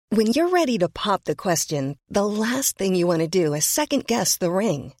When you're ready to pop the question, the last thing you want to do is second-guess the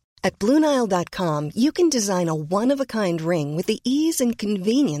ring. At BlueNile.com, you can design a one-of-a-kind ring with the ease and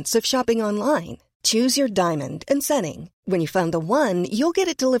convenience of shopping online. Choose your diamond and setting. When you find the one, you'll get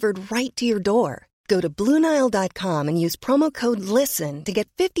it delivered right to your door. Go to BlueNile.com and use promo code LISTEN to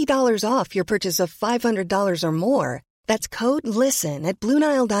get $50 off your purchase of $500 or more. That's code LISTEN at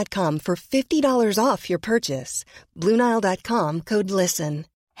BlueNile.com for $50 off your purchase. BlueNile.com, code LISTEN.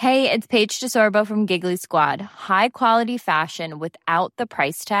 Hey, it's Paige DeSorbo from Giggly Squad. High quality fashion without the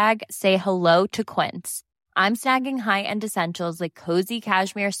price tag. Say hello to Quince. I'm snagging high-end essentials like cozy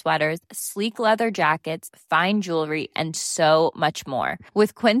cashmere sweaters, sleek leather jackets, fine jewelry, and so much more.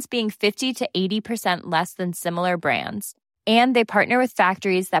 With Quince being 50 to 80% less than similar brands. And they partner with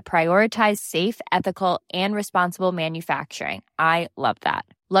factories that prioritize safe, ethical, and responsible manufacturing. I love that.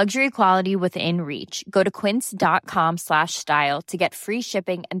 Luxury quality within reach. Go to quince.com/style to get free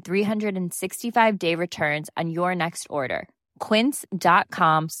shipping and 365-day returns on your next order.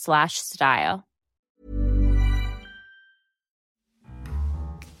 Quince.com/style.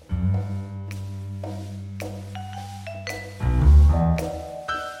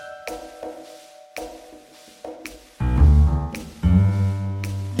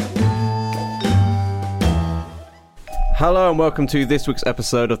 Hello and welcome to this week's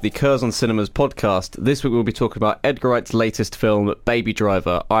episode of the Curzon Cinemas podcast. This week we'll be talking about Edgar Wright's latest film, Baby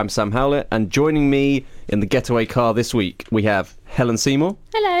Driver. I'm Sam Howlett, and joining me in the getaway car this week, we have Helen Seymour.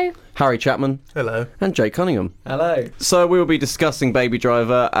 Hello. Harry Chapman. Hello. And Jake Cunningham. Hello. So we will be discussing Baby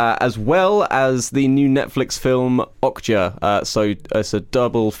Driver as well as the new Netflix film Okja. So it's a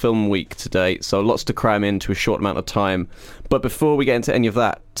double film week today, so lots to cram into a short amount of time. But before we get into any of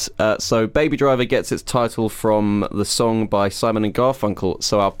that, so Baby Driver gets its title from the song by Simon and Garfunkel.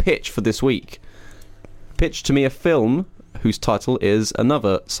 So our pitch for this week: pitch to me a film whose title is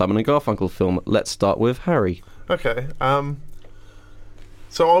another Simon and Garfunkel film. Let's start with Harry. Okay.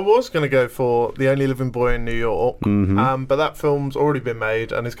 So I was going to go for The Only Living Boy in New York, but that film's already been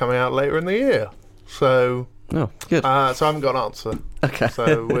made and is coming out later in the year. So, oh, good. So I haven't got an answer. Okay.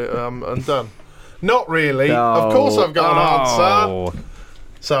 So I'm done. Not really. No. Of course I've got an answer.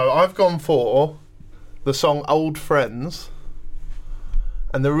 So I've gone for the song Old Friends.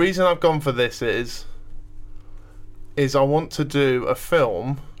 And the reason I've gone for this is I want to do a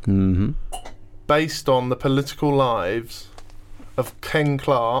film based on the political lives of Ken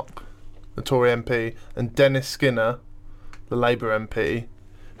Clarke, the Tory MP, and Dennis Skinner, the Labour MP,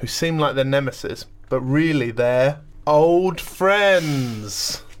 who seem like they're nemesis, but really they're old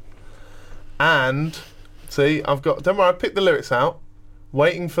friends. And, see, don't worry, I picked the lyrics out.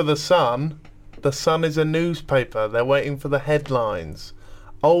 Waiting for the Sun. The Sun is a newspaper. They're waiting for the headlines.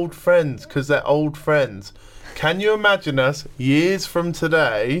 Old friends, because they're old friends. Can you imagine us years from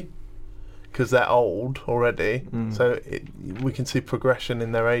today, because they're old already, so we can see progression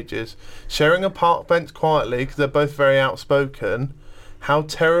in their ages, sharing a park bench quietly because they're both very outspoken. How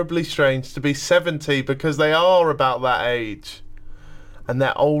terribly strange to be 70 because they are about that age. And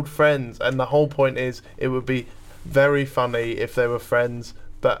they're old friends, and the whole point is it would be very funny if they were friends,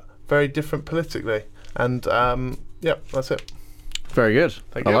 but very different politically. And, yeah, that's it. Very good.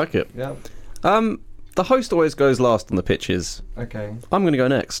 Thank I you. like it. Yeah. The host always goes last on the pitches. Okay. I'm going to go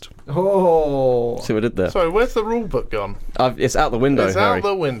next. Oh. See what I did there? Sorry, where's the rule book gone? It's out the window, It's Harry. out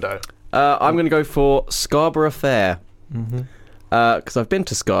the window. I'm going to go for Scarborough Fair. Because I've been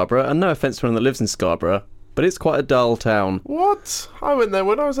to Scarborough, and no offence to anyone that lives in Scarborough, but it's quite a dull town. What? I went there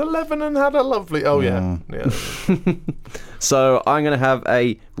when I was 11 and had a lovely... Oh, yeah. So I'm going to have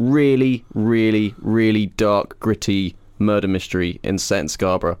a really, really, really dark, gritty murder mystery set in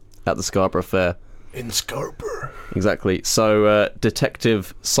Scarborough, at the Scarborough Fair. In Scarborough. Exactly. So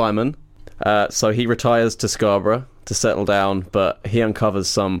Detective Simon, so he retires to Scarborough to settle down, but he uncovers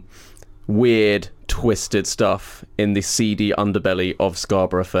some weird, twisted stuff in the seedy underbelly of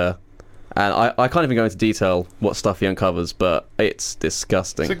Scarborough Fair. And I can't even go into detail what stuff he uncovers, but it's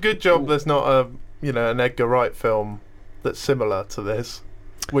disgusting. It's a good job there's not an Edgar Wright film that's similar to this,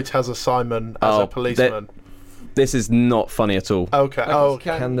 which has a Simon as a policeman. This is not funny at all. Okay.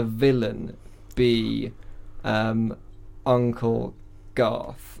 Can the villain be Uncle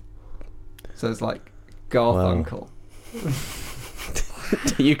Garth? So it's like Garth Uncle.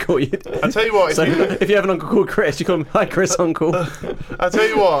 You call you. I tell you what. If you have an uncle called Chris, you call him Hi Chris Uncle. I tell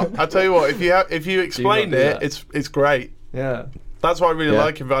you what. If you explain it's great. Yeah. That's why I really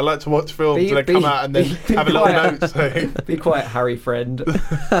like it. I like to watch films and then come out and then have a little note saying. Be quiet, Harry friend.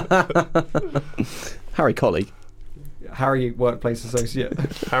 Harry colleague. Harry workplace associate.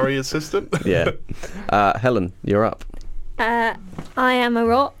 Harry assistant. Yeah. Helen, you're up. I am a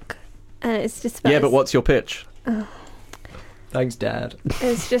rock, and it's just about Yeah, but what's your pitch? Thanks, Dad.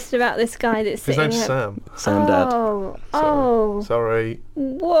 It's just about this guy that's His sitting name's there. Sam Dad. Oh, Sorry.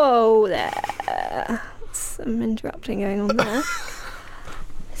 whoa there. Some interrupting going on there.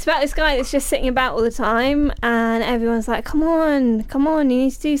 It's about this guy that's just sitting about all the time, and everyone's like, come on, you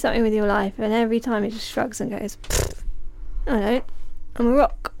need to do something with your life. And every time he just shrugs and goes, I don't. I'm a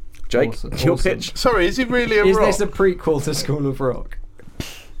rock. Jake, Awesome. your Awesome. pitch? Sorry, is he really a Is rock? this a prequel to School of Rock?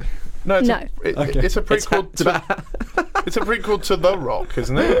 No, it's, No. it's a prequel it's a prequel to The Rock,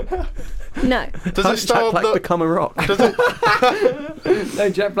 isn't it? No. Does How it did star Jack Black the... become a rock? Does it... No,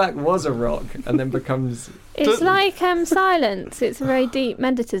 Jack Black was a rock and then becomes... It's like Silence. It's a very deep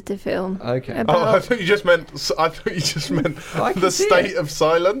meditative film. Okay. About- Oh, I thought you just meant I can the see state it. of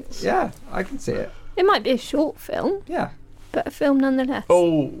silence. Yeah, I can see it. It might be a short film, Yeah. but a film nonetheless.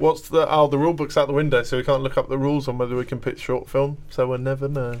 Oh, the rule book's out the window, so we can't look up the rules on whether we can pitch short film, so we'll never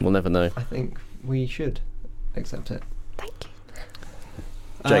know. We'll never know. I think we should accept it. Thank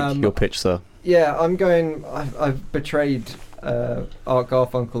you. Jake, your pitch, sir. Yeah, I'm going... I've betrayed Art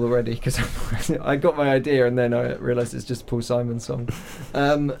Garfunkel already because I got my idea and then I realised it's just a Paul Simon song.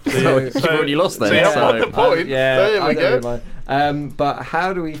 You've already lost then. So you so- won the point. There we go. But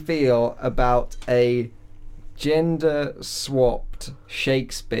how do we feel about a gender-swapped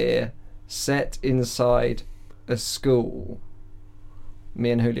Shakespeare set inside a school? Me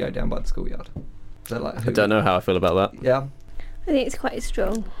and Julio down by the schoolyard. So like, I don't know how I feel about that. Yeah. I think it's quite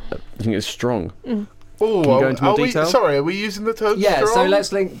strong. I think it's strong. Oh, Can you go into more detail? Sorry, are we using the term Yeah. strong? So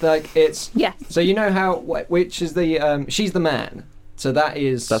let's link it's. Yes. So you know how which is the she's the man. So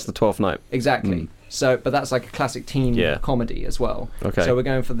that's the 12th night. exactly. So but that's like a classic teen comedy as well. Okay. So we're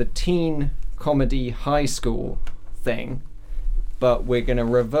going for the teen comedy high school thing, but we're going to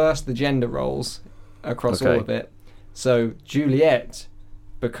reverse the gender roles across all of it. So Juliet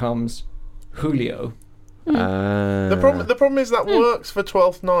becomes Julio. The problem is that works for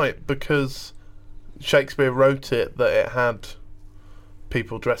Twelfth Night because Shakespeare wrote it that it had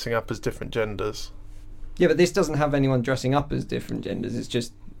people dressing up as different genders. Yeah, but this doesn't have anyone dressing up as different genders. It's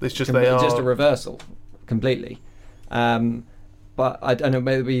just It's just a reversal completely. But I don't know,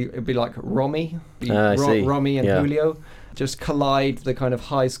 maybe it'd be like Romy, Romy and Julio, just collide the kind of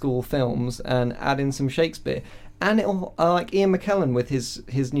high school films and add in some Shakespeare. And it'll like Ian McKellen with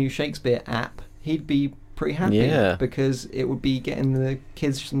his new Shakespeare app, he'd be pretty happy because it would be getting the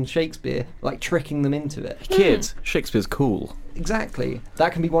kids some Shakespeare, like tricking them into it. Kids, Shakespeare's cool. Exactly,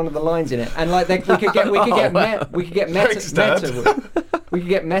 that can be one of the lines in it, and like we could get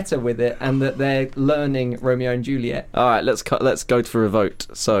meta with it, and that they're learning Romeo and Juliet. All right, let's go for a vote.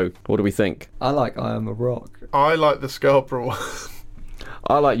 So, what do we think? I like I Am a Rock. I like the Scarborough one.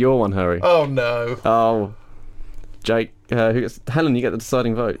 I like your one, Harry. Oh no. Oh, Jake, Helen, you get the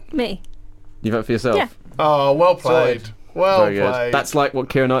deciding vote. Me. You vote for yourself. Yeah. Oh, well played. Well Very good. played. That's like what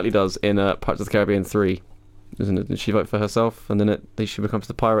Keira Knightley does in Pirates of the Caribbean 3, isn't it? Did she vote for herself, and then she becomes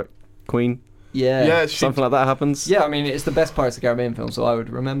the pirate queen? Yeah. Something like that happens. Yeah, I mean it's the best Pirates of the Caribbean film, so I would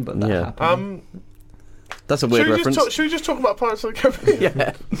remember that happening. That's a weird reference. Should we just talk about Pirates of the Caribbean?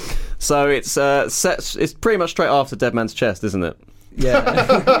 Yeah. So it's set. It's pretty much straight after Dead Man's Chest, isn't it?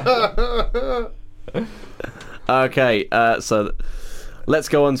 Yeah. Okay. So let's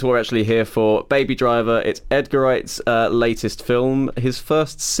go on to what we're actually here for. Baby Driver. It's Edgar Wright's latest film. His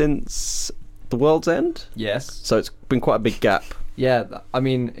first since The World's End. Yes. So it's been quite a big gap. Yeah, I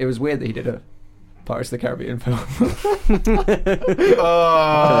mean it was weird that he did a Pirates of the Caribbean film.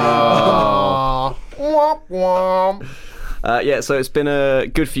 Womp womp. So it's been a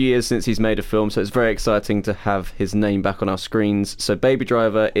good few years since he's made a film, so it's very exciting to have his name back on our screens. So Baby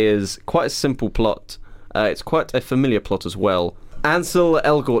Driver is quite a simple plot. It's quite a familiar plot as well. Ansel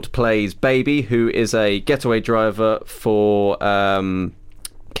Elgort plays Baby, who is a getaway driver for Kevin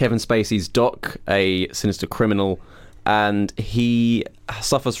Spacey's Doc, a sinister criminal, and he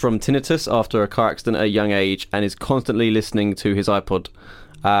suffers from tinnitus after a car accident at a young age and is constantly listening to his iPod.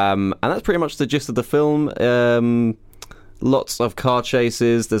 And that's pretty much the gist of the film. Lots of car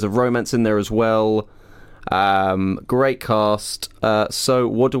chases. There's a romance in there as well. Great cast. So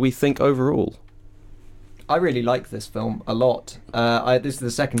what do we think overall? I really like this film a lot. This is the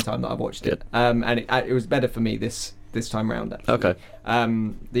second time that I've watched it, and it was better for me this time round. Actually. Okay.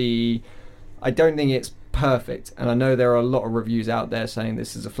 I don't think it's perfect, and I know there are a lot of reviews out there saying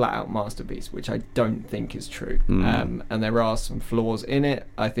this is a flat-out masterpiece, which I don't think is true. And there are some flaws in it.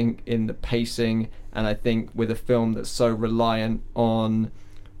 I think in the pacing, and I think with a film that's so reliant on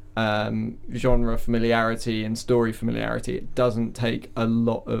genre familiarity and story familiarity, it doesn't take a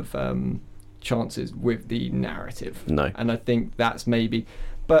lot of chances with the narrative. No. And I think that's maybe...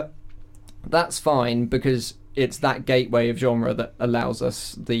 But that's fine, because it's that gateway of genre that allows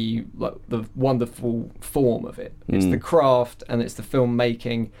us the wonderful form of it. It's the craft and it's the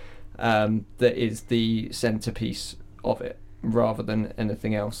filmmaking that is the centerpiece of it, rather than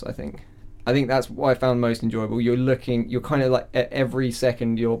anything else, I think. I think that's what I found most enjoyable. You're kind of like, at every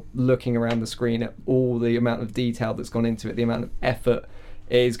second you're looking around the screen at all the amount of detail that's gone into it, the amount of effort.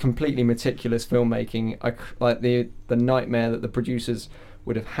 It is completely meticulous filmmaking. I like the nightmare that the producers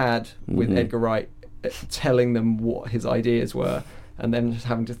would have had with Edgar Wright telling them what his ideas were, and then just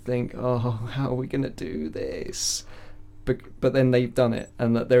having to think, oh, how are we going to do this? But then they've done it,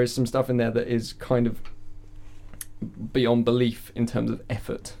 and that there is some stuff in there that is kind of beyond belief in terms of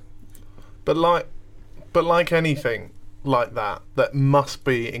effort. But like anything like that must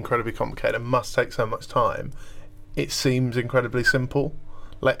be incredibly complicated and must take so much time, it seems incredibly simple.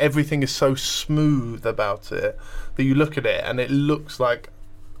 Like, everything is so smooth about it that you look at it and it looks like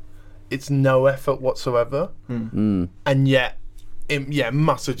it's no effort whatsoever. And yet it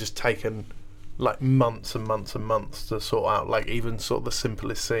must have just taken like months and months and months to sort out. Like, even sort of the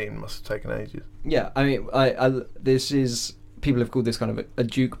simplest scene must have taken ages. Yeah, I mean, I this is, people have called this kind of a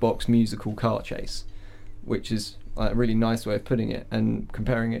jukebox musical car chase, which is a really nice way of putting it, and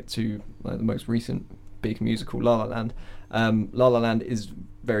comparing it to the most recent big musical, La La Land. La La Land is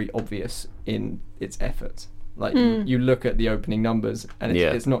very obvious in its effort. Like, you look at the opening numbers and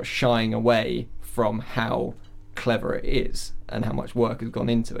it's not shying away from how clever it is and how much work has gone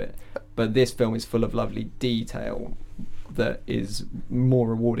into it. But this film is full of lovely detail that is more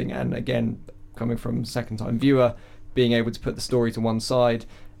rewarding, and again, coming from second-time viewer, being able to put the story to one side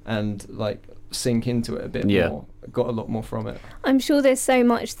and like sink into it a bit more, got a lot more from it. I'm sure there's so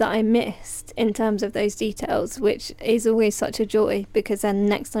much that I missed in terms of those details, which is always such a joy, because then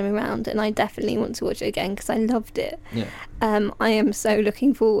next time around, and I definitely want to watch it again because I loved it. I am so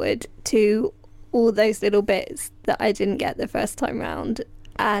looking forward to all those little bits that I didn't get the first time round,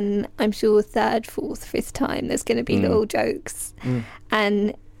 and I'm sure third, fourth, fifth time there's going to be little jokes,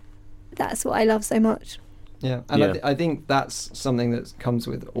 and that's what I love so much. Yeah, and I think that's something that comes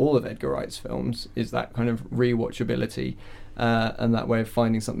with all of Edgar Wright's films, is that kind of rewatchability and that way of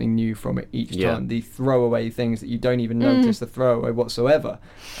finding something new from it each time. The throwaway things that you don't even notice the throwaway whatsoever,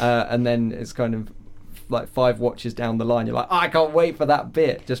 and then it's kind of like 5 watches down the line, you're like, I can't wait for that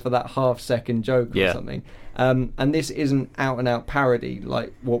bit, just for that half-second joke or something. And this isn't out-and-out parody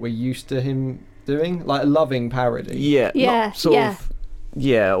like what we're used to him doing, like a loving parody.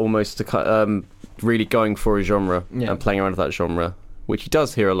 Almost to really going for a genre and playing around with that genre, which he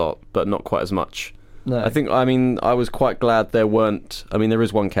does here a lot, but not quite as much. No. I was quite glad there weren't... there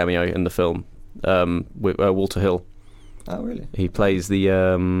is one cameo in the film with Walter Hill. Oh, really? He plays the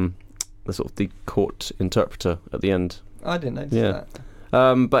sort of the court interpreter at the end. I didn't notice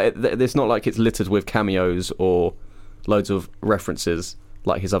that. But it's not like it's littered with cameos or loads of references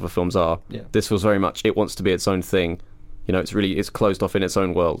like his other films are. Yeah. This was very much, it wants to be its own thing. It's closed off in its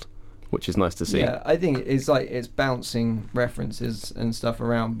own world, which is nice to see. Yeah, I think it's bouncing references and stuff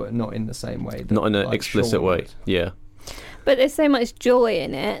around, but not in the same way. Not in an explicit way, yeah. But there's so much joy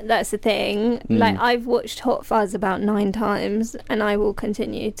in it, that's the thing. Like, I've watched Hot Fuzz about 9 times, and I will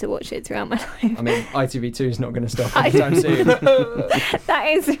continue to watch it throughout my life. ITV2 is not going to stop anytime soon. That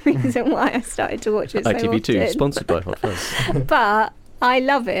is the reason why I started to watch it so ITV2, often. sponsored by Hot Fuzz. But I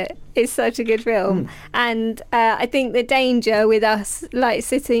love it. It's such a good film. And I think the danger with us like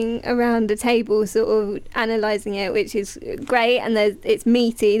sitting around a table sort of analysing it, which is great, and it's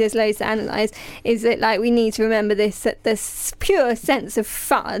meaty, there's loads to analyse, is that like we need to remember this pure sense of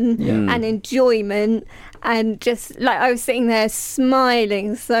fun and enjoyment. And just like I was sitting there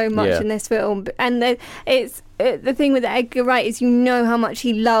smiling so much in this film, and the thing with Edgar Wright is how much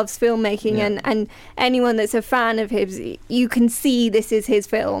he loves filmmaking, and anyone that's a fan of his, you can see this is his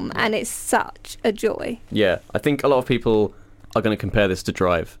film, and it's such a joy. Yeah, I think a lot of people are going to compare this to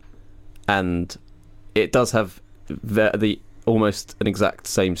Drive, and it does have the almost an exact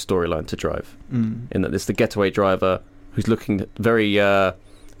same storyline to Drive, in that it's the getaway driver who's looking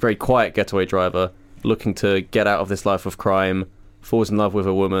very quiet getaway driver looking to get out of this life of crime, falls in love with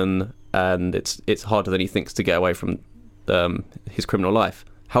a woman, and it's harder than he thinks to get away from his criminal life.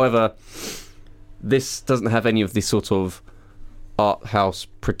 However, this doesn't have any of the sort of art house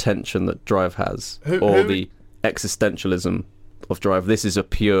pretension that Drive has, or the existentialism of Drive. This is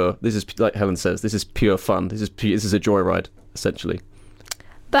like Helen says, this is pure fun. This is a joyride, essentially.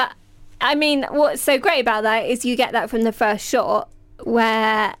 But what's so great about that is you get that from the first shot,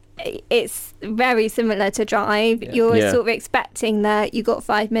 where it's very similar to Drive. You're sort of expecting that you got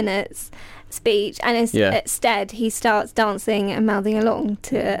 5 minutes, speech, and instead he starts dancing and mouthing along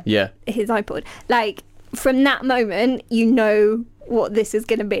to his iPod. Like, from that moment, you know what this is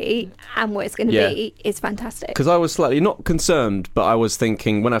going to be, and what it's going to be is fantastic. Because I was slightly not concerned, but I was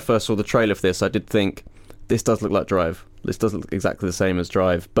thinking, when I first saw the trailer for this, I did think, this does look like Drive. This does look exactly the same as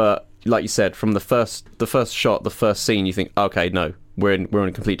Drive. But like you said, from the first shot, the first scene, you think, okay, no, we're in a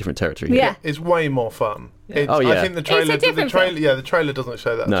completely different territory here. Yeah, it's way more fun. Yeah. I think the trailer, the trailer doesn't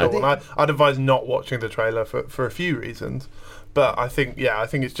show that at all. And I'd advise not watching the trailer for a few reasons. But I think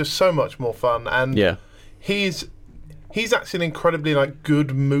it's just so much more fun. And he's actually an incredibly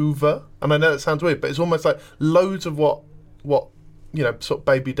good mover. And I know that sounds weird, but it's almost like loads of what sort of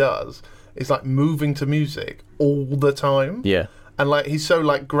Baby does is like moving to music all the time. Yeah. And he's so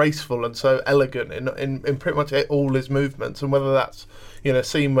graceful and so elegant in pretty much all his movements, and whether that's a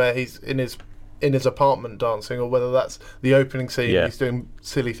scene where he's in his apartment dancing, or whether that's the opening scene, he's doing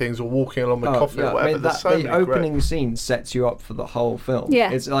silly things or walking along with coffee or whatever. The opening scene sets you up for the whole film.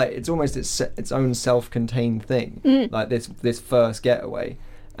 Yeah, it's almost its own self-contained thing. Like this first getaway,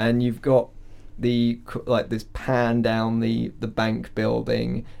 and you've got this pan down the bank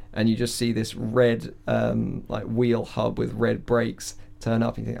building. And you just see this red wheel hub with red brakes turn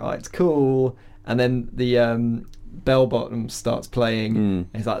up, and you think, oh, it's cool. And then the bell bottom starts playing. And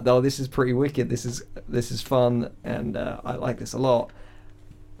it's like, oh, this is pretty wicked. This is fun, and I like this a lot.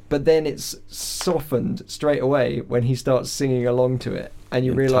 But then it's softened straight away when he starts singing along to it, and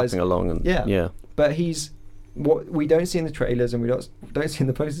you realise, tapping along, and But what we don't see in the trailers, and we don't see in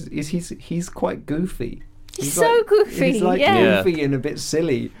the posters, is he's quite goofy. He's so goofy. He's goofy and a bit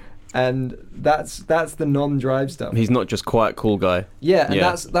silly, and that's the non-Drive stuff. He's not just quiet cool guy. Yeah, and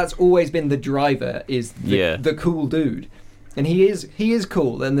that's always been the driver, is the cool dude, and he is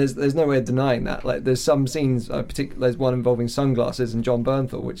cool, and there's no way of denying that. Like, there's some scenes, there's one involving sunglasses and John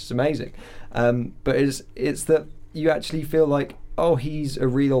Bernthal, which is amazing, but it's that you actually feel like, oh, he's a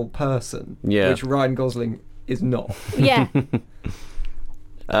real person, which Ryan Gosling is not. Yeah.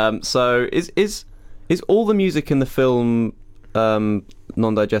 So is all the music in the film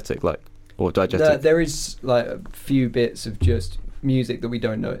non-diegetic, or diegetic? There is a few bits of just music that we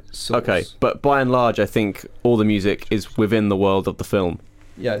don't know its source. Okay, but by and large, I think all the music is within the world of the film.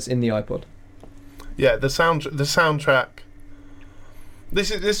 Yeah, it's in the iPod. Yeah, the soundtrack.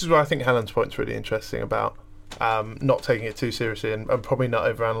 This is where I think Helen's point's really interesting about not taking it too seriously and probably not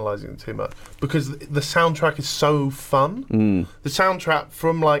overanalyzing it too much, because the soundtrack is so fun. The soundtrack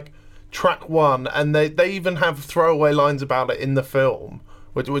from track one, and they even have throwaway lines about it in the film,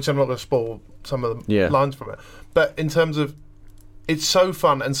 which I'm not going to spoil some of the lines from it. But in terms of, it's so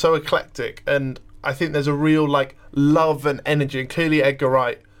fun and so eclectic, and I think there's a real love and energy. And clearly Edgar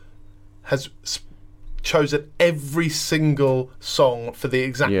Wright has chosen every single song for the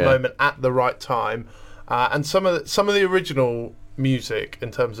exact moment at the right time. And some of the original music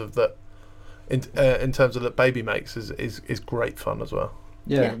in terms of that Baby makes is great fun as well.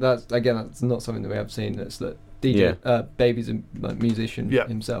 Yeah, that's not something that we have seen. That's that DJ Baby's a musician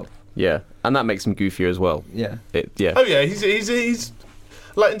himself. Yeah, and that makes him goofier as well. Yeah. Oh yeah, he's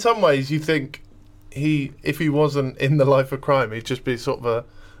in some ways you think if he wasn't in the life of crime, he'd just be sort of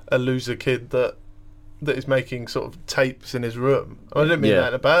a loser kid that is making sort of tapes in his room. I don't mean that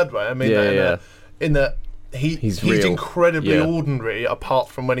in a bad way. I mean that in that he's incredibly ordinary apart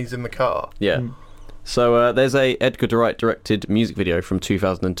from when he's in the car. Yeah. So there's a Edgar Wright directed music video from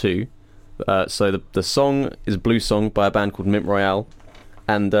 2002. So the song is Blue Song by a band called Mint Royale,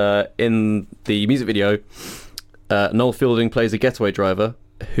 and in the music video, Noel Fielding plays a getaway driver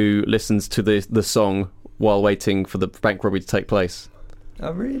who listens to the song while waiting for the bank robbery to take place.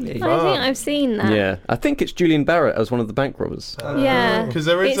 Oh, really? I think I've seen that. Yeah, I think it's Julian Barrett as one of the bank robbers. Yeah, because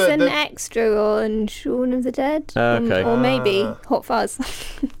there is an extra on Shaun of the Dead, or maybe Hot Fuzz.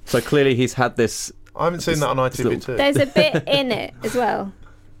 So clearly he's had this. I haven't seen that on ITV2. There's a bit in it as well.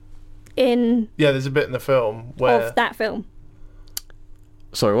 There's a bit in the film where of that film.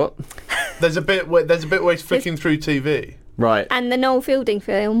 Sorry, what? There's a bit where he's flicking through TV. Right. And the Noel Fielding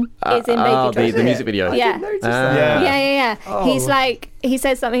film is in Baby Driver. The music video. Yeah. Yeah. Oh. He's he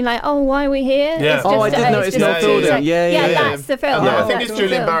says something like, "Oh, why are we here?" Yeah. I did notice Noel Fielding. Yeah. That's the film. I think it's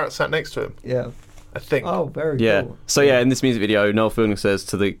Julian Barrett sat next to him. Yeah. I think. Oh, very cool. So in this music video, Noel Fielding says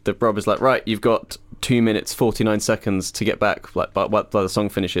to the robbers, right, you've got 2 minutes 49 seconds to get back, by the song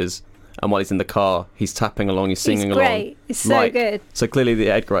finishes. And while he's in the car, he's tapping along, he's singing along. He's great. It's so good. So clearly, the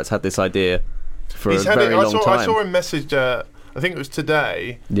Edgar Wright's had this idea for a very long time. I saw him message. I think it was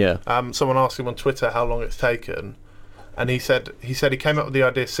today. Yeah. Someone asked him on Twitter how long it's taken, and he said he came up with the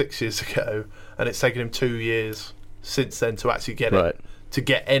idea 6 years ago, and it's taken him 2 years since then to actually get it to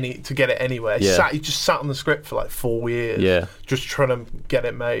get it anywhere. He just sat on the script for like 4 years, just trying to get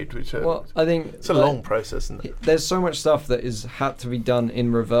it made. I think it's a long process, isn't it? There's so much stuff that is had to be done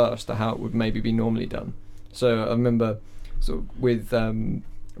in reverse to how it would maybe be normally done. So I remember with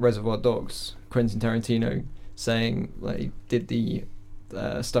Reservoir Dogs, Quentin Tarantino saying like he did the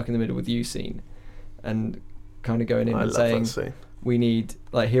Stuck in the Middle with You scene, and kind of going in and saying we need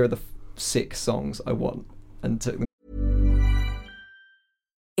like here are the 6 songs I want, and took them.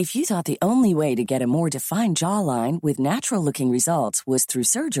 If you thought the only way to get a more defined jawline with natural-looking results was through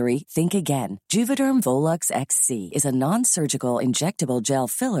surgery, think again. Juvederm Volux XC is a non-surgical injectable gel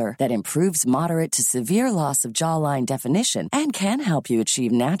filler that improves moderate to severe loss of jawline definition and can help you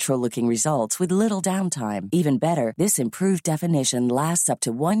achieve natural-looking results with little downtime. Even better, this improved definition lasts up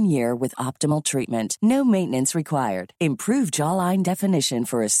to 1 year with optimal treatment. No maintenance required. Improve jawline definition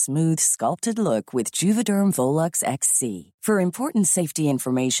for a smooth, sculpted look with Juvederm Volux XC. For important safety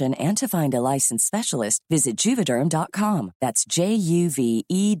information and to find a licensed specialist, visit Juvederm.com. That's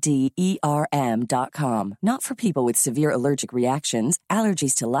JUVEDERM.com. Not for people with severe allergic reactions,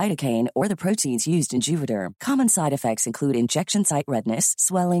 allergies to lidocaine, or the proteins used in Juvederm. Common side effects include injection site redness,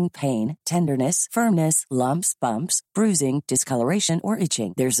 swelling, pain, tenderness, firmness, lumps, bumps, bruising, discoloration, or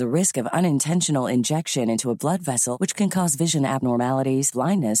itching. There's a risk of unintentional injection into a blood vessel, which can cause vision abnormalities,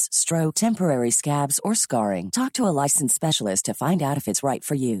 blindness, stroke, temporary scabs, or scarring. Talk to a licensed specialist to find out if it's right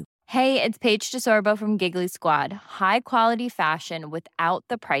for you. Hey, it's Paige DeSorbo from Giggly Squad. High quality fashion without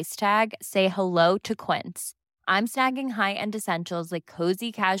the price tag. Say hello to Quince. I'm snagging high-end essentials like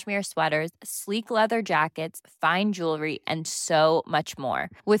cozy cashmere sweaters, sleek leather jackets, fine jewelry, and so much more.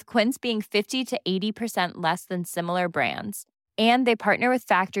 With Quince being 50 to 80% less than similar brands. And they partner with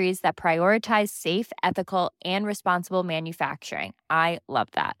factories that prioritize safe, ethical, and responsible manufacturing. I love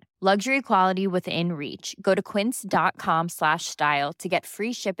that. Luxury quality within reach. Go to quince.com/style to get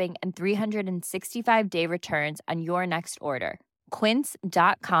free shipping and 365-day returns on your next order.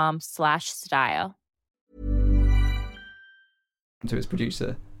 Quince.com/style. To his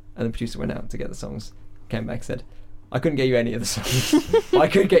producer, and the producer went out to get the songs, came back and said, I couldn't get you any of the songs. I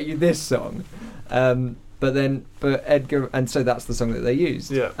could get you this song. But Edgar, and so that's the song that they used.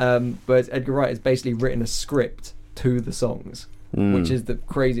 Yeah. But Edgar Wright has basically written a script to the songs, which is the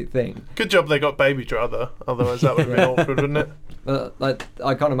crazy thing. Good job they got Baby Driver, otherwise that would have been awkward, wouldn't it?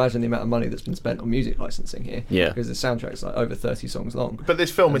 I can't imagine the amount of money that's been spent on music licensing here. Yeah. Because the soundtrack's like over 30 songs long. But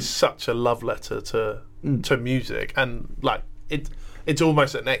this film is such a love letter to music, and like it's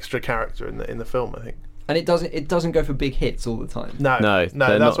almost an extra character in the film, I think. And it doesn't go for big hits all the time. No, that's what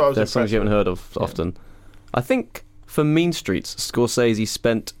I was impressed. They're songs you haven't heard of often. I think for Mean Streets, Scorsese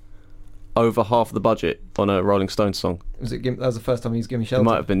spent over half the budget on a Rolling Stones song. That was the first time he was giving shelter? It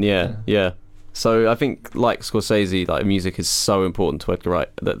might have been, yeah. So I think, like Scorsese, like music is so important to Edgar Wright,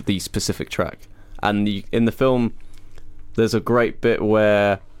 that the specific track. And in the film, there's a great bit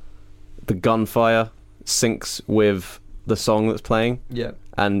where the gunfire syncs with the song that's playing. Yeah.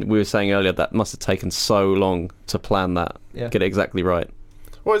 And we were saying earlier that must have taken so long to plan that, get it exactly right.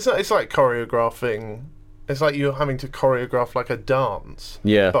 Well, it's like choreographing. It's like you're having to choreograph like a dance,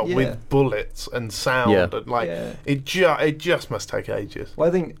 but with bullets and sound, and it just must take ages. Well,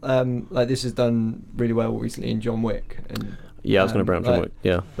 I think like this is done really well recently in John Wick, and I was going to bring up John Wick.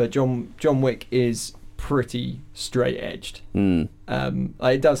 Yeah, but John Wick is pretty straight edged.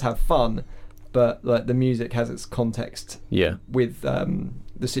 Like, it does have fun, but like the music has its context. With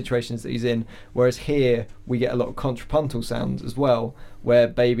the situations that he's in, whereas here we get a lot of contrapuntal sounds as well, where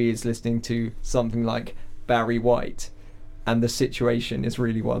Baby is listening to something like Barry White, and the situation is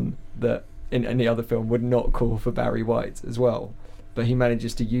really one that in any other film would not call for Barry White as well, but he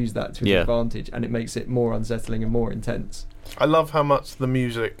manages to use that to his advantage, and it makes it more unsettling and more intense. I love how much the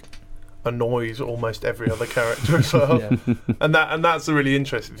music annoys almost every other character as well. and that's a really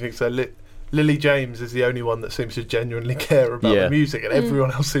interesting thing. So Lily James is the only one that seems to genuinely care about the music, and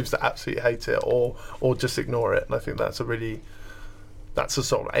everyone else seems to absolutely hate it or just ignore it, and I think that's a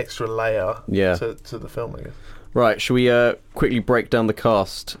sort of extra layer to the film, I guess. Right, shall we quickly break down the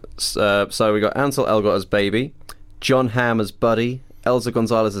cast? So we got Ansel Elgort as Baby, John Hamm as Buddy, Elsa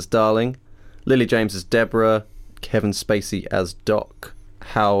Gonzalez as Darling, Lily James as Deborah, Kevin Spacey as Doc,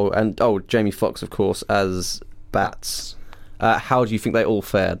 Jamie Foxx, of course, as Bats. How do you think they all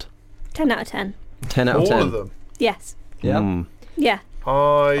fared? 10 out of 10. 10 out of 10? All of them? Yes. Yeah. Yeah.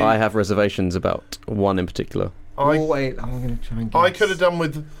 I have reservations about one in particular. I'm going to try and guess. I could have done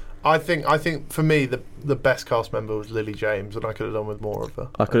with... I think for me the best cast member was Lily James, and I could have done with more of her.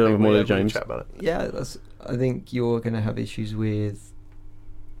 I could have done with more Lily James. Chat about it. Yeah, I think you're going to have issues with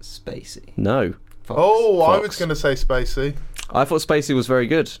Spacey. No. Fox. I was going to say Spacey. I thought Spacey was very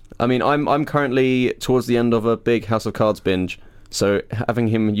good. I mean, I'm currently towards the end of a big House of Cards binge, so having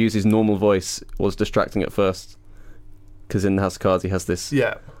him use his normal voice was distracting at first. Because in House of Cards he has this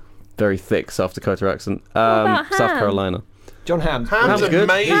very thick South Dakota accent. South Carolina. John Hamm. Ham's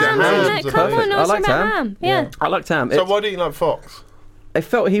amazing. Ham's come on, I liked Ham. Yeah. I liked Ham. So why do you like Fox? I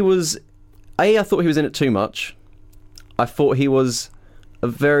felt he was... I thought he was in it too much. I thought he was a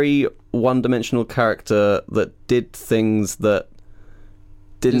very one-dimensional character that did things that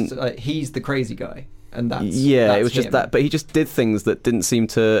didn't... he's the crazy guy. And that's it was him. just that, but he just did things that didn't seem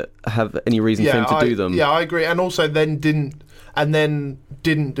to have any reason for him to do them. Yeah, I agree. And also then didn't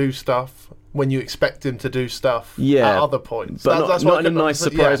do stuff when you expect him to do stuff at other points. But that's not in a nice,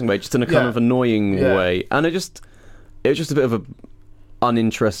 surprising way, just in a kind of annoying way. And it was just a bit of a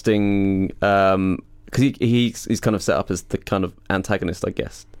uninteresting, because he's kind of set up as the kind of antagonist, I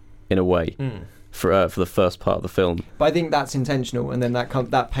guess, in a way. For the first part of the film, but I think that's intentional, and then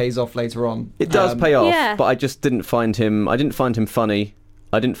that pays off later on. It does pay off, but I just didn't find him. I didn't find him funny.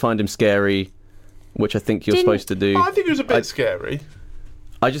 I didn't find him scary, which I think you're supposed to do. I think he was a bit scary.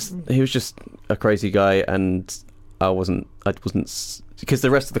 He was just a crazy guy, and I wasn't because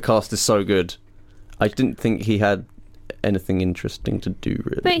the rest of the cast is so good. I didn't think he had anything interesting to do,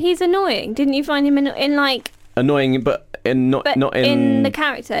 really. But he's annoying. Didn't you find him in like annoying, but not in the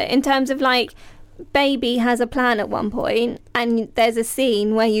character, in terms of like. Baby has a plan at one point, and there's a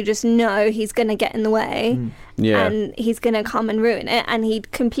scene where you just know he's going to get in the way and he's going to come and ruin it, and he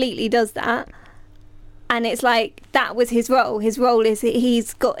completely does that. And it's like, that was his role. His role is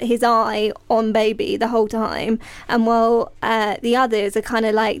he's got his eye on Baby the whole time, and while the others are kind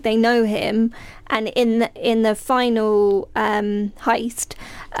of like, they know him, and in the final heist,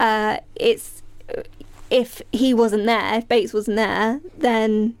 it's if he wasn't there, if Bates wasn't there,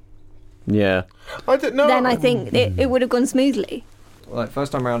 then I didn't know. Then I think it would have gone smoothly. Like,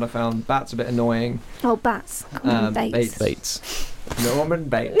 first time around, I found Bats a bit annoying. Oh, Bats! Bates. Norman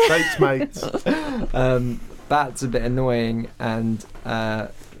Bates. Bates mates. Bats a bit annoying, and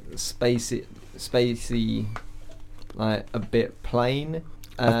Spacey, like a bit plain.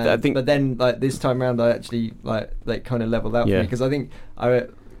 I think, but then like this time around, I actually like kind of leveled out for me, because I think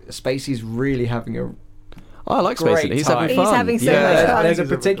Spacey's really having a. I like Spacey. He's having fun. He's having so much fun. There's a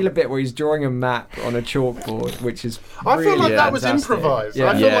particular bit where he's drawing a map on a chalkboard, which is I feel like that fantastic. was improvised.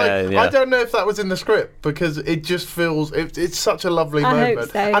 Yeah. I feel like I don't know if that was in the script, because it just feels it's such a lovely moment. Hope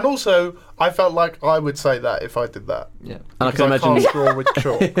so. And also, I felt like I would say that if I did that. Yeah. And I can imagine can't draw with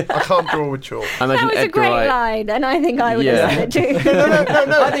chalk. I can't draw with chalk. I imagine That was Edgar a great Wright. line, and I think I would have said it too.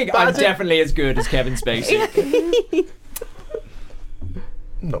 No. I think I'm definitely as good as Kevin Spacey.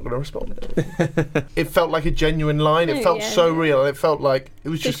 I'm not going to respond. It felt like a genuine line. It felt so real. It felt like it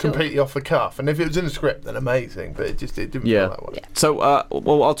was just completely off the cuff. And if it was in the script, then amazing. But it didn't feel that way. Yeah. So,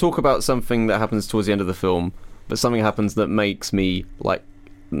 I'll talk about something that happens towards the end of the film, but something happens that makes me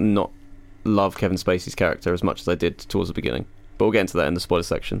not love Kevin Spacey's character as much as I did towards the beginning. But we'll get into that in the spoiler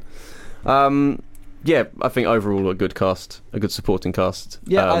section. I think overall a good cast, a good supporting cast.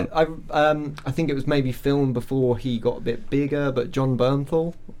 Yeah, I think it was maybe filmed before he got a bit bigger, but John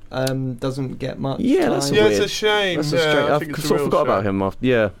Bernthal doesn't get much time. It's a shame. I sort of forgot about him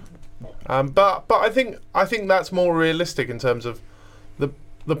after. But I think that's more realistic in terms of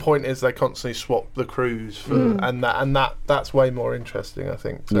the point is they constantly swap the crews for, and that's way more interesting, I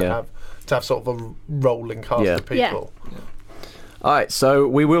think, to have sort of a rolling cast of people. Yeah. Alright, so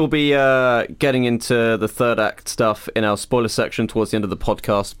we will be getting into the third act stuff in our spoiler section towards the end of the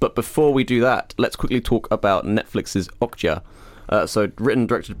podcast, but before we do that, let's quickly talk about Netflix's Okja. So written and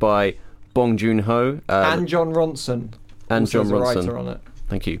directed by Bong Joon-ho. And John Ronson. And John Ronson. Writer on it.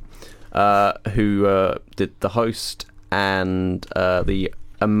 Thank you. Who did The Host and the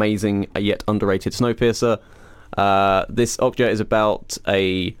amazing yet underrated Snowpiercer. This Okja is about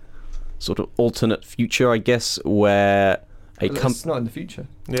a sort of alternate future, I guess, where it's not in the future.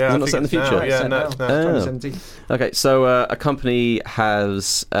 Yeah, is it not set in the future? Now. Yeah, no, it's now. 2017. Okay, so a company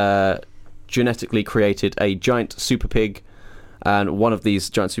has genetically created a giant super pig, and one of these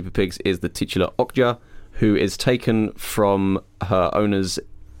giant super pigs is the titular Okja, who is taken from her owners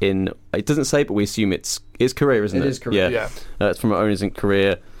in, it doesn't say, but we assume it's Korea, isn't it? It is Korea. Yeah. It's from her owners in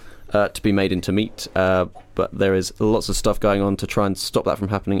Korea to be made into meat, but there is lots of stuff going on to try and stop that from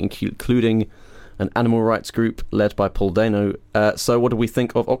happening, including an animal rights group led by Paul Dano. So what do we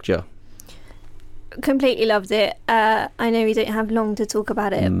think of Okja? Completely loved it. I know we don't have long to talk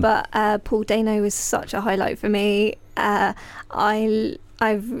about it, but Paul Dano was such a highlight for me. I've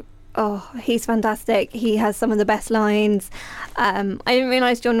he's fantastic. He has some of the best lines. I didn't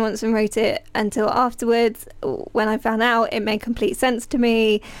realise John Watson wrote it until afterwards. When I found out, it made complete sense to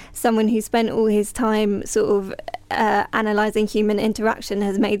me. Someone who spent all his time sort of analysing human interaction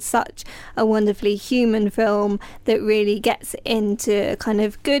has made such a wonderfully human film that really gets into kind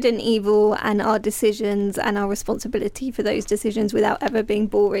of good and evil and our decisions and our responsibility for those decisions without ever being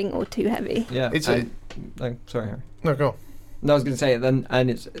boring or too heavy. Yeah. Sorry, Harry. No, go on. No, I was going to say it then, and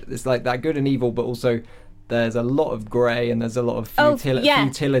it's like that good and evil, but also there's a lot of grey and there's a lot of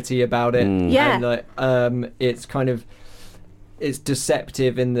futility about it. And it's kind of, it's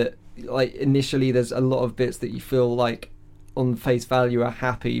deceptive in that, like, initially there's a lot of bits that you feel like on face value are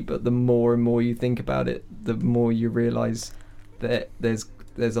happy, but the more and more you think about it, the more you realise that there's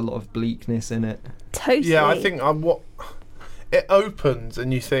a lot of bleakness in it. Totally. Yeah, I think it opens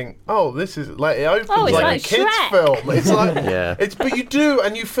and you think, this is like, it opens like a kid's film. It's like, but you do,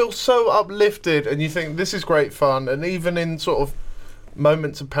 and you feel so uplifted, and you think this is great fun. And even in sort of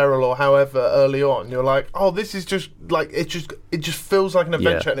moments of peril or however early on, you're like, this is just like, it just feels like an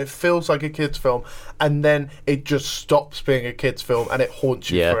adventure, and it feels like a kid's film. And then it just stops being a kid's film, and it haunts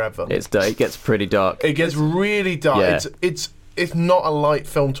you forever. It gets pretty dark. It gets really dark. Yeah. It's not a light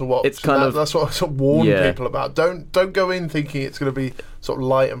film to watch. It's that's what I sort of warn people about. Don't go in thinking it's going to be sort of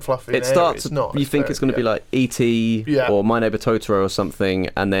light and fluffy. It starts. It's not. You think it's going to be like E.T. or My Neighbor Totoro or something,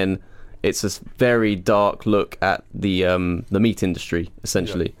 and then it's this very dark look at the meat industry,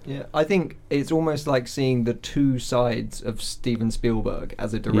 essentially. Yeah, I think it's almost like seeing the two sides of Steven Spielberg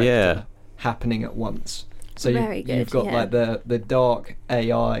as a director happening at once. So you've got like the dark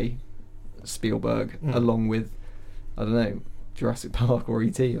AI Spielberg along with, I don't know, Jurassic Park or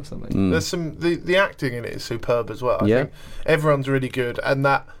E.T. or something. There's some the acting in it is superb as well. I think everyone's really good, and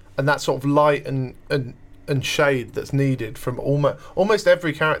that sort of light and shade that's needed from almost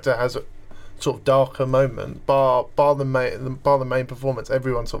every character has a sort of darker moment. Bar the main performance,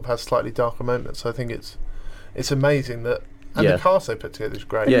 everyone sort of has slightly darker moments. So I think it's amazing that. And the cast they put together is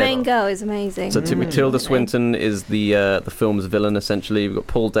great. The main girl is amazing. So Tilda Swinton is the film's villain, essentially. We've got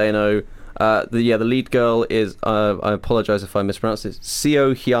Paul Dano. The lead girl is, I apologise if I mispronounce it,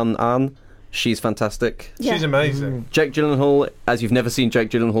 Seo Hyun-an. She's fantastic. Yeah. She's amazing. Jake Gyllenhaal, as you've never seen Jake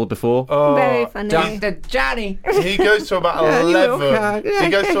Gyllenhaal before. Very funny. Dr. Johnny. He goes to about 11. He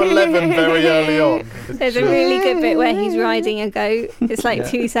goes to 11 very early on. There's a really good bit where he's riding a goat. It's like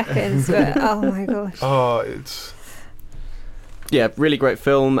 2 seconds, but oh my gosh. It's... Yeah, really great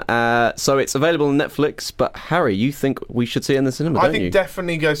film. So it's available on Netflix, but Harry, you think we should see it in the cinema, don't you? I think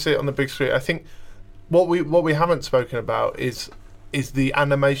definitely go see it on the big screen. I think what we haven't spoken about is the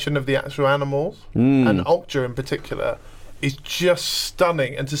animation of the actual animals, and Okja in particular is just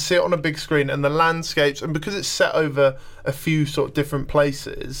stunning. And to see it on a big screen and the landscapes, and because it's set over a few sort of different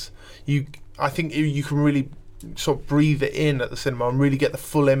places, I think you can really sort of breathe it in at the cinema and really get the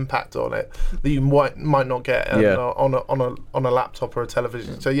full impact on it that you might not get on a laptop or a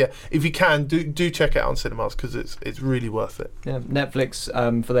television. So if you can, do check it out on cinemas, because it's really worth it. Netflix,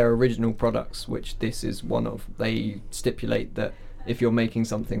 for their original products, which this is one of, they stipulate that if you're making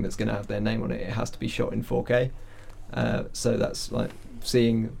something that's going to have their name on it, it has to be shot in 4K. So that's like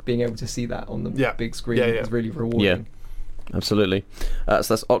being able to see that on the big screen is really rewarding. Yeah, absolutely. So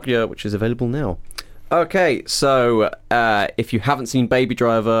that's Okja, which is available now. Okay, so if you haven't seen Baby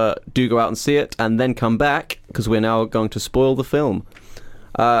Driver, do go out and see it, and then come back, because we're now going to spoil the film.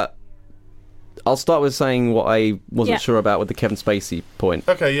 I'll start with saying what I wasn't sure about with the Kevin Spacey point.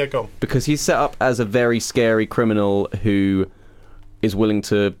 Okay, yeah, go on. Because he's set up as a very scary criminal who is willing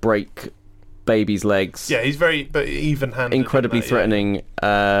to break babies' legs. Yeah, he's very even-handed. Incredibly threatening,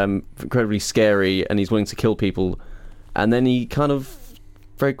 incredibly scary, and he's willing to kill people. And then he kind of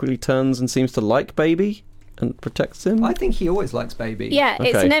very quickly turns and seems to like Baby and protects him. I think he always likes Baby. Yeah,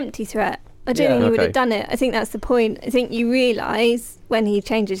 it's an empty threat. I don't think he would have done it. I think that's the point. I think you realise when he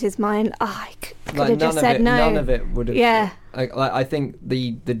changes his mind, I could have just said no. None of it would have. Yeah. I think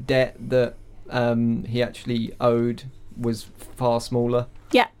the debt that he actually owed was far smaller.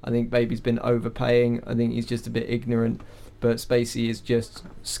 Yeah. I think Baby's been overpaying. I think he's just a bit ignorant. But Spacey is just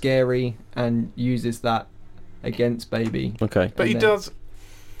scary and uses that against Baby. Okay. But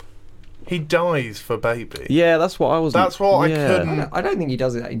he dies for Baby. Yeah, that's what I was... That's what I couldn't... I don't think he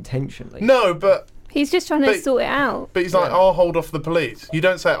does it intentionally. No, but... He's just trying to sort it out. But he's like, I'll hold off the police. You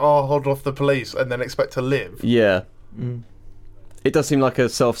don't say, I'll hold off the police and then expect to live. Yeah. It does seem like a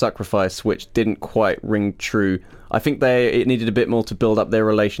self-sacrifice, which didn't quite ring true. I think it needed a bit more to build up their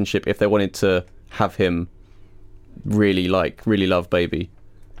relationship if they wanted to have him really love Baby.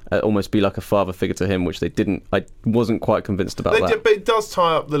 almost be like a father figure to him, which they didn't. I wasn't quite convinced about that. But it does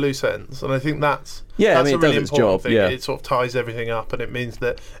tie up the loose ends, and I think that's I mean, a it really does its important job. thing. Yeah. It sort of ties everything up, and it means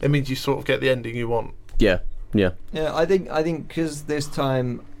you sort of get the ending you want. Yeah. I think because this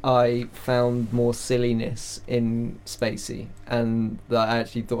time I found more silliness in Spacey, and that I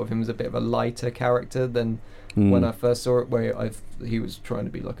actually thought of him as a bit of a lighter character than when I first saw it, where he was trying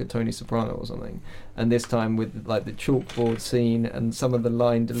to be like a Tony Soprano or something. And this time with like the chalkboard scene and some of the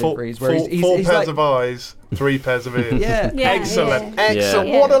line deliveries, where he's four pairs like, of eyes, 3 pairs of ears. Excellent. Yeah.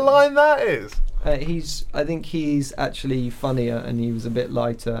 What a line that is. I think he's actually funnier, and he was a bit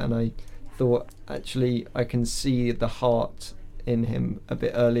lighter, and I thought actually I can see the heart in him a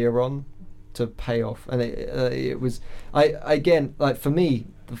bit earlier on to pay off, and it was again, like for me,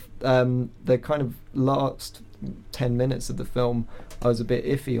 the kind of last 10 minutes of the film I was a bit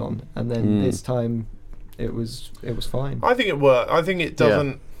iffy on, and then this time it was fine. I think it worked. I think it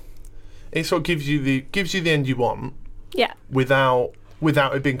doesn't. It sort of gives you the end you want. Yeah. Without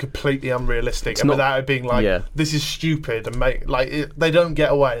it being completely unrealistic, and without it being like this is stupid and they don't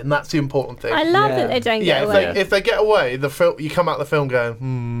get away, and that's the important thing. I love that they don't get away. If they get away, you come out the film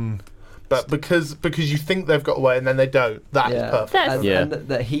going but because you think they've got away and then they don't, that is perfect. And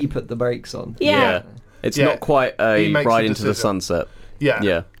that he put the brakes on. It's not quite a ride into the sunset.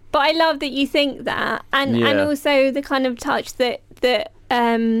 Yeah. But I love that you think that, and also the kind of touch that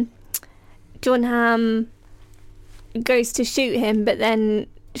John Hamm goes to shoot him, but then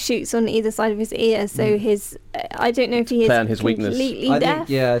shoots on either side of his ear. So I don't know if he is playing his completely weakness.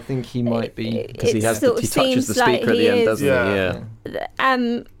 deaf. I think he might be, because he touches the speaker at the end, doesn't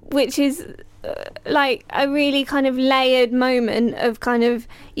he? Which is like a really kind of layered moment of kind of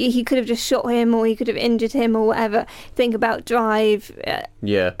he could have just shot him, or he could have injured him, or whatever. Think about Drive.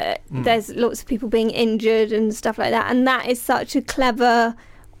 There's lots of people being injured and stuff like that, and that is such a clever,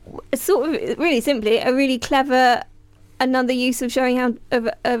 sort of really simply, a really clever another use of showing how of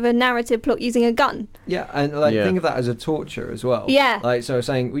a narrative plot using a gun. Yeah, and think of that as a torture as well. Yeah. Like, so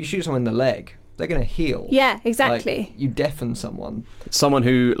saying, you shoot someone in the leg, they're going to heal. Yeah, exactly. Like, you deafen someone. Someone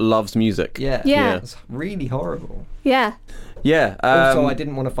who loves music. Yeah. It's really horrible. Yeah. Yeah. Also, I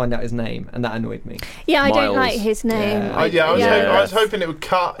didn't want to find out his name, and that annoyed me. Yeah, Miles. I don't like his name. I was hoping it would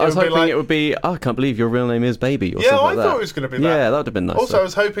cut. I was hoping it would be, I can't believe your real name is Baby, or something like that. I thought it was going to be that. Yeah, that would have been nice. Also, I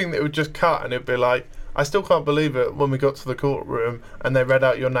was hoping that it would just cut, and it would be like, I still can't believe it when we got to the courtroom and they read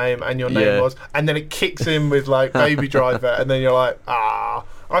out your name, and your name was, and then it kicks in with like Baby Driver, and then you're like, I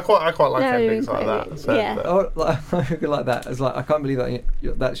quite like endings like that. So, I feel like that. It's like, I can't believe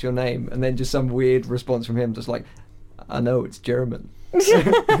that's your name, and then just some weird response from him, just like, I know it's German.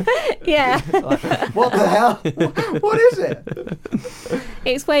 Yeah. Like, what the hell? What is it?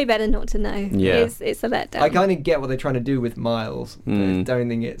 It's way better not to know. Yeah. It's a letdown. I kind of get what they're trying to do with Miles, but I don't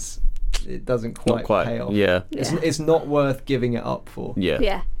think it doesn't quite pay off. Yeah. It's not worth giving it up for.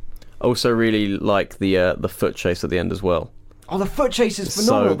 Yeah. Also really like the foot chase at the end as well. Oh, the foot chase is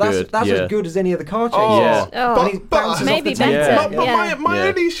phenomenal. So that's as good as any of the car chases. Oh, maybe better. But my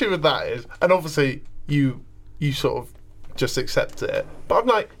only issue with that is, and obviously you sort of just accept it, but I'm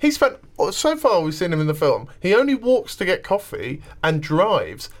like, he spent, so far we've seen him in the film, he only walks to get coffee and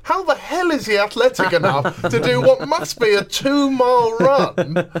drives. How the hell is he athletic enough to do what must be a 2-mile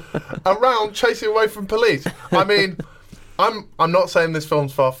run around chasing away from police? I mean, I'm not saying this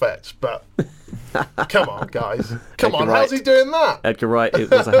film's far-fetched, but come on, guys. Come on, how's he doing that? Edgar Wright, it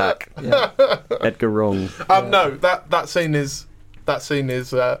was a hack. Edgar Wrong. No, that scene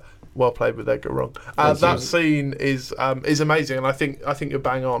is well played with Edgar Wrong. That scene is amazing, and I think you're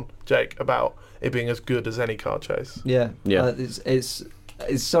bang on, Jake, about it being as good as any car chase. Yeah. It's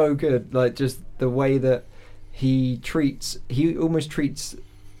so good. Like, just the way that he almost treats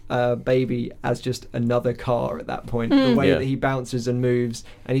Baby as just another car at that point. The way that he bounces and moves,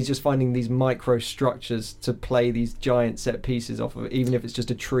 and he's just finding these micro structures to play these giant set pieces off of, even if it's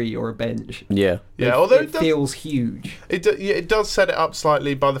just a tree or a bench. Although it feels huge. It does set it up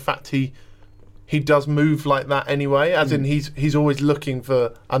slightly by the fact he does move like that anyway, as in he's always looking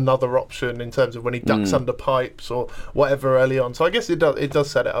for another option in terms of when he ducks under pipes or whatever early on. So I guess it does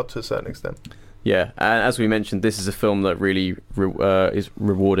set it up to a certain extent. Yeah, and as we mentioned, this is a film that really is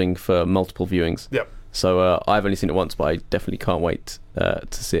rewarding for multiple viewings. Yep. So I've only seen it once, but I definitely can't wait to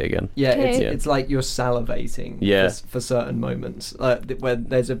see it again. Yeah, it's like you're salivating for certain moments. Where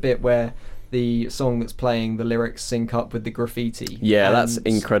there's a bit where the song that's playing, the lyrics sync up with the graffiti. Yeah, that's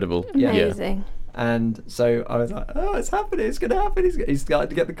incredible. Amazing. Yeah. And so I was like, oh, it's happening, it's going to happen. He's starting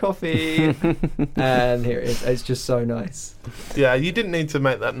to get the coffee. And here it is. It's just so nice. Yeah, you didn't need to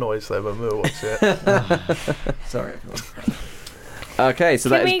make that noise, though, when we were watching it. Sorry, everyone. Okay, so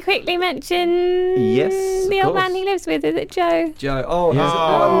Can we quickly mention the old man he lives with? Is it Joe? Joe.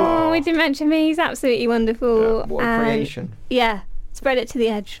 Oh, we didn't mention me. He's absolutely wonderful. Yeah, what a creation. Yeah, spread it to the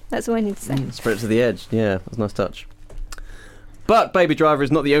edge. That's all I need to say. Spread it to the edge. Yeah, that's a nice touch. But Baby Driver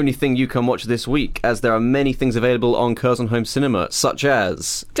is not the only thing you can watch this week, as there are many things available on Curzon Home Cinema, such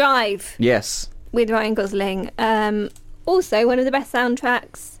as... Drive. Yes. With Ryan Gosling. Also, one of the best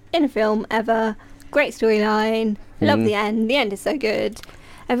soundtracks in a film ever. Great storyline. Love the end. The end is so good.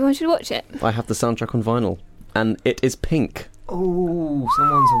 Everyone should watch it. I have the soundtrack on vinyl, and it is pink. Oh,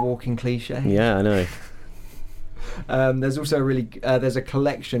 someone's a walking cliche. Yeah, I know. There's also there's a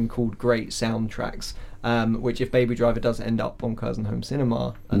collection called Great Soundtracks, which if Baby Driver does end up on Curzon Home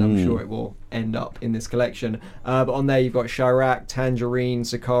Cinema, and I'm sure it will end up in this collection, but on there you've got Chirac, Tangerine,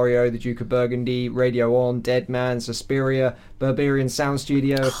 Sicario, The Duke of Burgundy, Radio On, Dead Man, Suspiria, Berberian Sound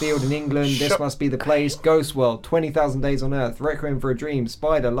Studio, Field in England, This Must Be the Place, Ghost World, 20,000 Days on Earth, Requiem for a Dream,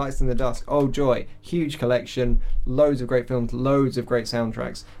 Spider, Lights in the Dusk, Oh Joy. Huge collection, loads of great films, loads of great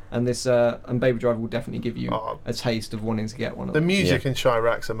soundtracks. And this and Baby Driver will definitely give you a taste of wanting to get one of them. The music in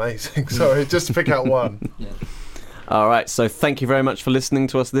Chirac's amazing. Sorry, just to pick out one. Yeah. All right, so thank you very much for listening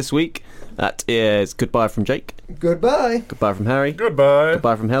to us this week. That is goodbye from Jake. Goodbye. Goodbye from Harry. Goodbye.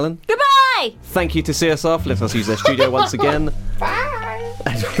 Goodbye from Helen. Goodbye! Thank you to CSR for letting us use their studio once again. Bye!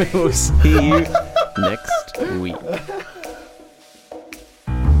 And we will see you next week.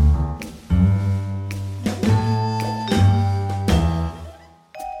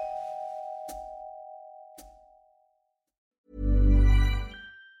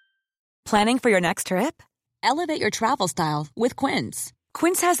 Planning for your next trip? Elevate your travel style with Quince.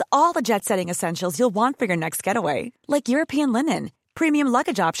 Quince has all the jet-setting essentials you'll want for your next getaway, like European linen, premium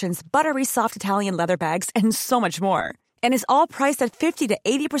luggage options, buttery soft Italian leather bags, and so much more. And is all priced at 50 to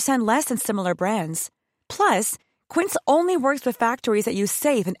 80% less than similar brands. Plus, Quince only works with factories that use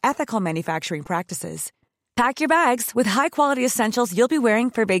safe and ethical manufacturing practices. Pack your bags with high-quality essentials you'll be wearing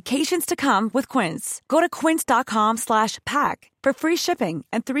for vacations to come with Quince. Go to quince.com/pack for free shipping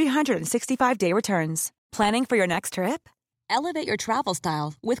and 365-day returns. Planning for your next trip? Elevate your travel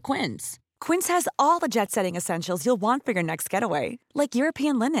style with Quince. Quince has all the jet-setting essentials you'll want for your next getaway, like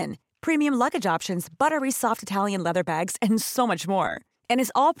European linen, premium luggage options, buttery soft Italian leather bags, and so much more. And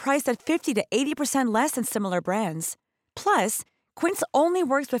is all priced at 50 to 80% less than similar brands. Plus, Quince only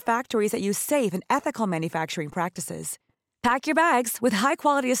works with factories that use safe and ethical manufacturing practices. Pack your bags with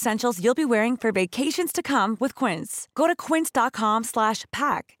high-quality essentials you'll be wearing for vacations to come with Quince. Go to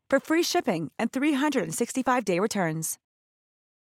quince.com/pack for free shipping and 365-day returns.